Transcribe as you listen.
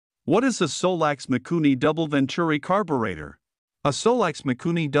What is a Solex Mikuni double Venturi carburetor? A Solex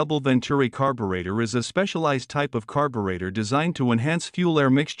Mikuni double Venturi carburetor is a specialized type of carburetor designed to enhance fuel-air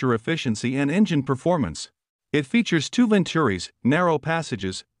mixture efficiency and engine performance. It features two Venturis, narrow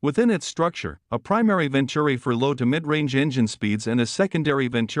passages, within its structure, a primary Venturi for low to mid-range engine speeds and a secondary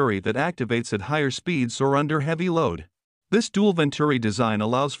Venturi that activates at higher speeds or under heavy load. This dual Venturi design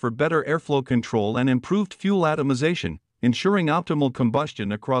allows for better airflow control and improved fuel atomization, ensuring optimal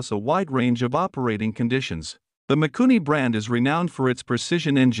combustion across a wide range of operating conditions. The Mikuni brand is renowned for its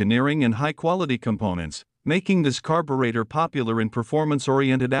precision engineering and high-quality components, making this carburetor popular in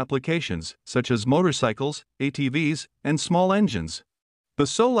performance-oriented applications, such as motorcycles, ATVs, and small engines. The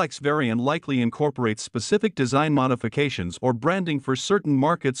Solex variant likely incorporates specific design modifications or branding for certain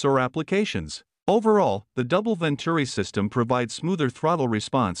markets or applications. Overall, the double Venturi system provides smoother throttle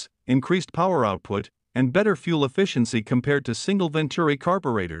response, increased power output, and better fuel efficiency compared to single Venturi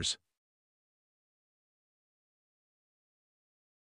carburetors.